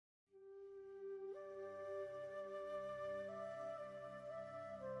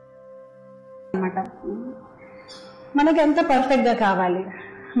అనమాట. మనకి ఎంత పర్ఫెక్ట్గా కావాలి,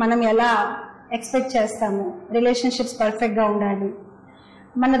 మనం ఎలా ఎక్స్పెక్ట్ చేస్తాము, రిలేషన్షిప్స్ పర్ఫెక్ట్గా ఉండాలి,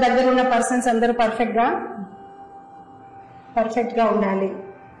 మన దగ్గర ఉన్న పర్సన్స్ అందరూ పర్ఫెక్ట్గా ఉండాలి.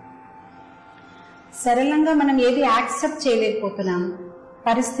 సరళంగా మనం ఏది యాక్సెప్ట్ చేయలేకపోతున్నాము.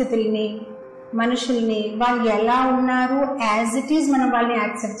 పరిస్థితుల్ని, మనుషుల్ని, వాళ్ళు ఎలా ఉన్నారు యాజ్ ఇట్ ఈజ్ మనం వాళ్ళని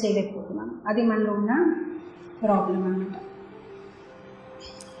యాక్సెప్ట్ చేయలేకపోతున్నాం. అది మనలో ఉన్న ప్రాబ్లం అన్నమాట.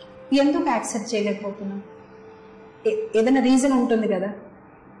 ఎందుకు యాక్సెప్ట్ చేయలేకపోతున్నాం? ఏదైనా రీజన్ ఉంటుంది కదా,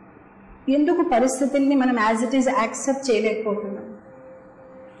 ఎందుకు పరిస్థితుల్ని మనం యాజ్ ఇట్ ఈజ్ యాక్సెప్ట్ చేయలేకపోతున్నాం?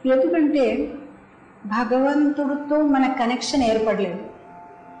 ఎందుకంటే భగవంతుడితో మన కనెక్షన్ ఏర్పడలేదు.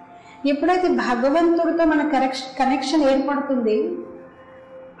 ఎప్పుడైతే భగవంతుడితో మన కనెక్షన్ ఏర్పడుతుంది,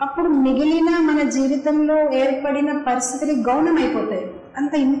 అప్పుడు మిగిలిన మన జీవితంలో ఏర్పడిన పరిస్థితులు గౌణం అయిపోతాయి,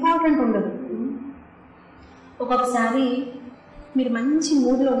 అంత ఇంపార్టెంట్ ఉండదు. ఒక్కొక్కసారి మీరు మంచి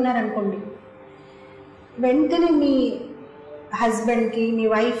మూడ్లో ఉన్నారనుకోండి, వెంటనే మీ హస్బెండ్కి, మీ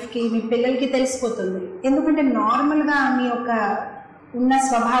వైఫ్కి, మీ పిల్లలకి తెలిసిపోతుంది. ఎందుకంటే నార్మల్గా మీ యొక్క ఉన్న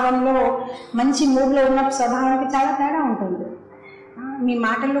స్వభావంలో, మంచి మూడ్లో ఉన్న స్వభావానికి చాలా తేడా ఉంటుంది. మీ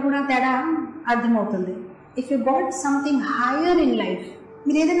మాటల్లో కూడా తేడా అర్థమవుతుంది. If you got something hire in life,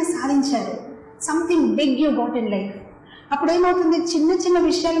 మీరు ఏదైనా సాధించారు, something big you got in life, అప్పుడు ఏమవుతుంది, చిన్న చిన్న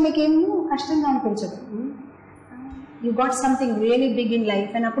విషయాలు మీకేమో కష్టంగా అనిపించదు. You got something really big in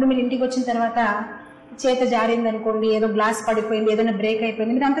life అని అప్పుడు మీరు ఇంటికి వచ్చిన తర్వాత చేత జారింది అనుకోండి, ఏదో గ్లాస్ పడిపోయింది, ఏదైనా బ్రేక్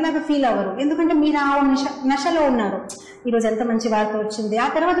అయిపోయింది, మీరు అంతలాగా ఫీల్ అవ్వరు. ఎందుకంటే మీరు ఆ నశలో ఉన్నారు. ఈరోజు ఎంత మంచి వార్త వచ్చింది, ఆ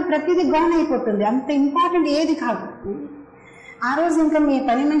తర్వాత ప్రతిదీ గౌన్ అయిపోతుంది, అంత ఇంపార్టెంట్ ఏది కాదు. ఆ రోజు ఇంకా మీ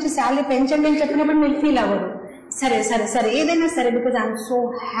పని నుంచి శాలరీ పెంచండి అని చెప్పినప్పుడు మీరు ఫీల్ అవ్వరు. సరే సరే సరే ఏదైనా సరే, because I'm so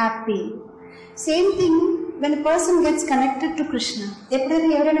happy. Same thing when person gets connected to Krishna. ఎప్పుడైతే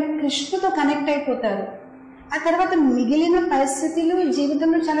ఎవరైనా కృష్ణతో కనెక్ట్ అయిపోతారు, ఆ తర్వాత మిగిలిన పరిస్థితులు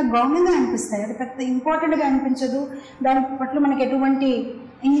జీవితంలో చాలా గౌరవంగా అనిపిస్తాయి. అది పెద్ద ఇంపార్టెంట్గా అనిపించదు, దాని పట్ల మనకి ఎటువంటి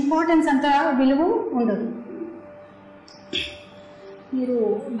ఇంపార్టెన్స్ అంత విలువ ఉండదు. మీరు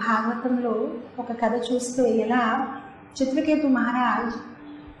భాగవతంలో ఒక కథ చూస్తే, ఎలా చిత్రకేతు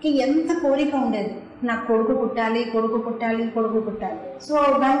మహారాజ్కి ఎంత కోరిక ఉండేది, నాకు కొడుకు పుట్టాలి, కొడుకు పుట్టాలి, కొడుకు పుట్టాలి. సో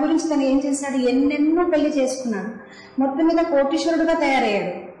దాని గురించి తను ఏం చేశాడు, ఎన్నెన్నో పెళ్లి చేసుకున్నాడు. మొత్తం మీద కోటీశ్వరుడుగా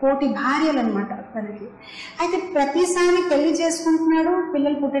తయారయ్యాడు. 1,000,000 భార్యలు అనమాట తనకి. అయితే ప్రతిసారి పెళ్లి చేసుకుంటున్నాడు,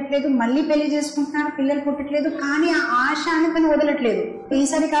 పిల్లలు పుట్టట్లేదు, మళ్ళీ పెళ్లి చేసుకుంటున్నాడు, పిల్లలు పుట్టట్లేదు. కానీ ఆ ఆశ అని తను వదలట్లేదు.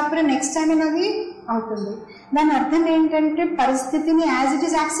 ఈసారి కాకపోతే నెక్స్ట్ టైం అనేది అవుతుంది. దాని అర్థం ఏంటంటే పరిస్థితిని యాజ్ ఇట్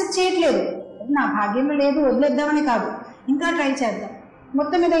ఈస్ యాక్సెప్ట్ చేయట్లేదు. నా భాగ్యంలో లేదు, వదిలేద్దామని కాదు, ఇంకా ట్రై చేద్దాం.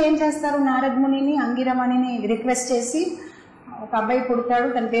 మొత్తం మీద ఏం చేస్తారు, నారద మునిని, అంగిరమణిని రిక్వెస్ట్ చేసి ఒక అబ్బాయి పుడతాడు,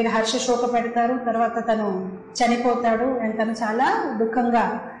 తన పేరు హర్షశోక పెడతారు. తర్వాత తను చనిపోతాడు. అండ్ తను చాలా దుఃఖంగా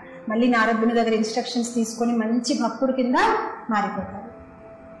మళ్ళీ నారదుని దగ్గర ఇన్స్ట్రక్షన్స్ తీసుకొని మంచి భక్తుడి కింద మారిపోతాడు.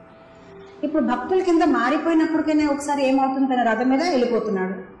 ఇప్పుడు భక్తుల కింద మారిపోయినప్పటికైనా ఒకసారి ఏమవుతుంది, తన రథం మీద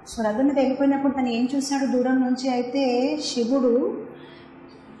వెళ్ళిపోతున్నాడు. సో రథం మీద వెళ్ళిపోయినప్పుడు తను ఏం చూశాడు, దూరం నుంచి అయితే శివుడు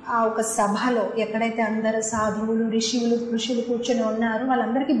ఆ ఒక సభలో ఎక్కడైతే అందరు సాధువులు, ఋషులు కూర్చొని ఉన్నారు,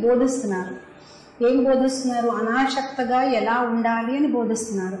 వాళ్ళందరికీ బోధిస్తున్నారు. ఏం బోధిస్తున్నారు, అనాసక్తగా ఎలా ఉండాలి అని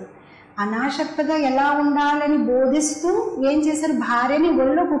బోధిస్తున్నారు. అనాసక్తగా ఎలా ఉండాలని బోధిస్తూ ఏం చేశారు, భార్యని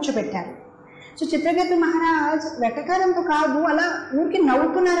ఒళ్ళో కూర్చోబెట్టారు. సో చిత్రకేతు మహారాజ్ వెటకారంతో కాదు, అలా ఊరికి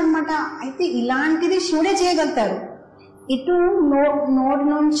నవ్వుతున్నారనమాట. అయితే ఇలాంటిది శివుడే చేయగలుగుతారు. ఇటు నోటి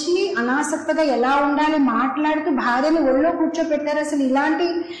నుంచి అనాసక్తగా ఎలా ఉండాలి మాట్లాడుతూ భార్యని ఒళ్ళో కూర్చోపెట్టారు. అసలు ఇలాంటి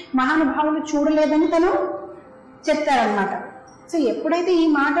మహానుభావులు చూడలేదని తను చెప్తారనమాట. సో ఎప్పుడైతే ఈ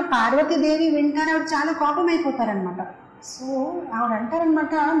మాట పార్వతీదేవి వింటారో ఆవిడ చాలా కోపం అయిపోతారనమాట. సో ఆవిడ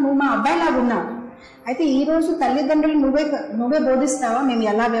అంటారనమాట, నువ్వు మా అబ్బాయిలాగా ఉన్నావు, అయితే ఈరోజు తల్లిదండ్రులు నువ్వే బోధిస్తావా, మేము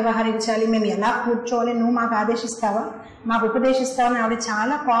ఎలా వ్యవహరించాలి, మేము ఎలా కూర్చోవాలి, నువ్వు మాకు ఆదేశిస్తావా, మాకు ఉపదేశిస్తావా అని ఆవిడ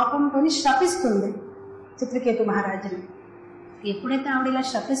చాలా కోపంతో శపిస్తుంది చిత్రకేతు మహారాజుని. ఎప్పుడైతే ఆవిడ ఇలా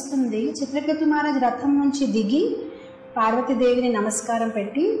శపిస్తుంది, చిత్రకేతు మహారాజు రథం నుంచి దిగి పార్వతీదేవిని నమస్కారం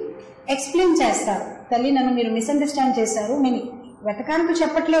పెట్టి ఎక్స్ప్లెయిన్ చేస్తారు. తల్లి, నన్ను మీరు మిస్అండర్స్టాండ్ చేశారు, నేను వెతకానికి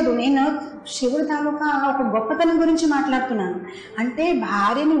చెప్పట్లేదు, నేను శివుడి తాలూకా ఒక గొప్పతనం గురించి మాట్లాడుతున్నాను. అంటే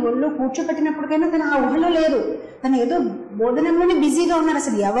భార్యని ఒళ్ళు కూర్చోపెట్టినప్పటికైనా తను ఆ ఊహలో లేదు, తను ఏదో బోధనంలోనే బిజీగా ఉన్నారు.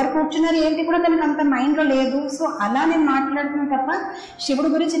 అసలు ఎవరు కూర్చున్నారు ఏంటి కూడా తనకు అంత మైండ్లో లేదు. సో అలా నేను మాట్లాడుతున్నాను తప్ప శివుడి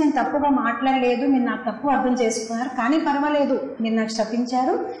గురించి నేను తప్పుగా మాట్లాడలేదు, మీరు నాకు తప్పు అర్థం చేసుకున్నారు, కానీ పర్వాలేదు, మీరు నాకు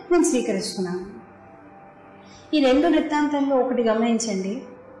శపించారు, నేను స్వీకరిస్తున్నాను. ఈ రెండు వృత్తాంతాల్లో ఒకటి గమనించండి,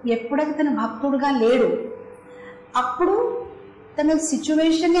 ఎప్పుడైతే తను భక్తుడుగా లేడు అప్పుడు తన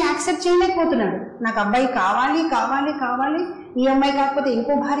సిచ్యువేషన్ని యాక్సెప్ట్ చేయలేకపోతున్నాడు. నాకు అబ్బాయి కావాలి కావాలి కావాలి, ఈ అమ్మాయి కాకపోతే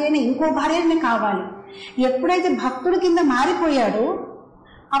ఇంకో భార్యనే కావాలి. ఎప్పుడైతే భక్తుడి కింద మారిపోయాడో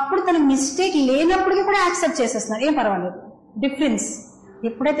అప్పుడు తన మిస్టేక్ లేనప్పటికీ కూడా యాక్సెప్ట్ చేసేస్తున్నారు, ఏం పర్వాలేదు, డిఫరెన్స్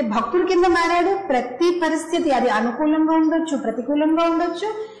ఎప్పుడైతే భక్తుడి కింద మారాడు, ప్రతి పరిస్థితి అది అనుకూలంగా ఉండొచ్చు, ప్రతికూలంగా ఉండొచ్చు,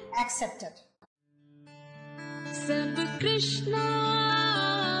 యాక్సెప్టెడ్. सब कृष्णा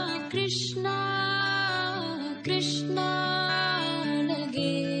कृष्णा कृष्णा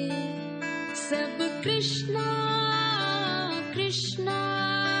लगे, सब कृष्णा कृष्णा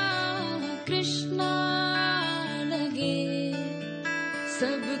कृष्णा लगे,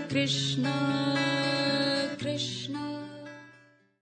 सब कृष्णा